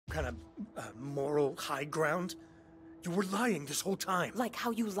kind of moral high ground? You were lying this whole time. Like how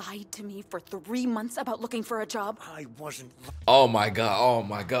you lied to me for 3 months about looking for a job? I wasn't. Oh my god, oh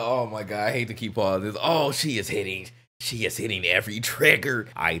my god, oh my god. I hate to keep all this. Oh, she is hitting every trigger.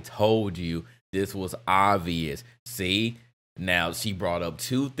 I told you this was obvious. See? Now she brought up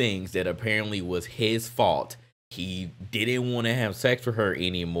 2 things that apparently was his fault. He didn't want to have sex with her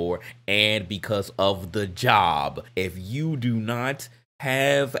anymore, and because of the job. If you do not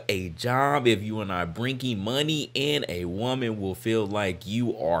have a job, if you are not bringing money in, a woman will feel like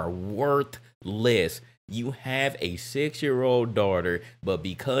you are worthless. You have a 6-year-old daughter, but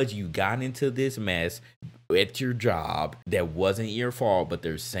because you got into this mess at your job that wasn't your fault, but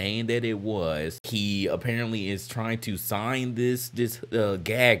they're saying that it was, he apparently is trying to sign this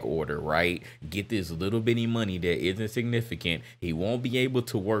gag order, right? Get this little bitty money that isn't significant. He won't be able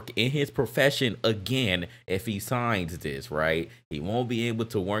to work in his profession again if he signs this, right? He won't be able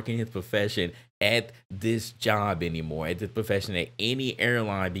to work in his profession at this job anymore, at this profession at any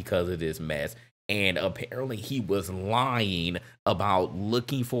airline because of this mess. And apparently he was lying about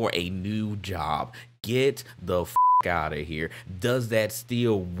looking for a new job. Get the f out of here. Does that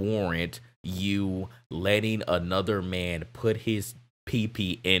still warrant you letting another man put his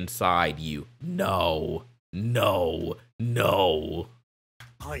pee-pee inside you? No, no, no.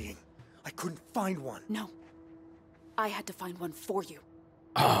 Lying. I couldn't find one. No. I had to find one for you.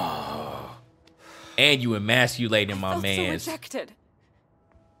 Oh. And you emasculating my man. So rejected.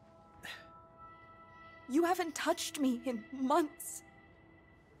 You haven't touched me in months.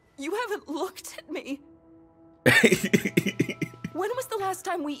 You haven't looked at me. When was the last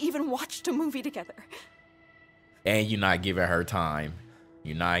time we even watched a movie together? And you're not giving her time.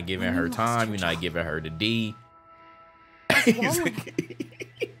 You're not giving her time. You're not giving her the D.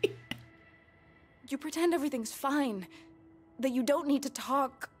 You pretend everything's fine. That you don't need to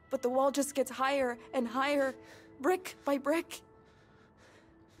talk, but the wall just gets higher and higher, brick by brick.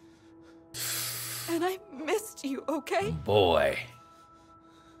 And I missed you, okay? Boy.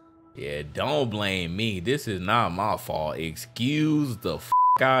 Yeah, don't blame me. This is not my fault. Excuse the f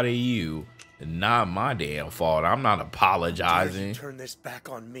out of you. Not my damn fault. I'm not apologizing. Turn this back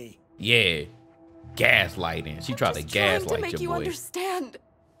on me. Yeah. Gaslighting. She tried to gaslight to make your you boy. Understand.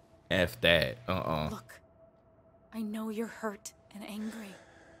 F that. Look, I know you're hurt and angry,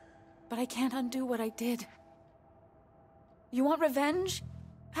 but I can't undo what I did. You want revenge?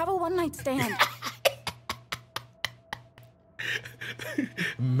 Have a one-night stand.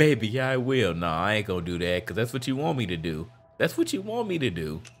 Maybe I will. Nah, I ain't gonna do that because that's what you want me to do. That's what you want me to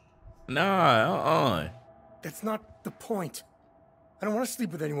do. Nah, That's not the point. I don't want to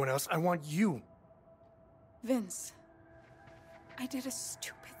sleep with anyone else. I want you. Vince, I did a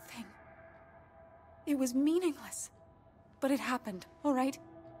stupid thing. It was meaningless, but it happened, all right?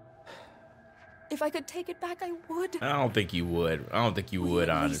 If I could take it back, I would. I don't think you would. I don't think you would,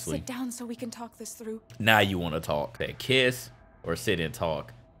 honestly. Sit down so we can talk this through. Now you want to talk. That kiss or sit and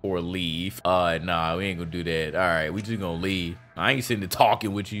talk or leave. Nah, we ain't gonna do that. All right, we just gonna leave. I ain't sitting there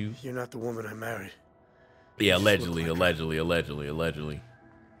talking with you. You're not the woman I married. Yeah, allegedly.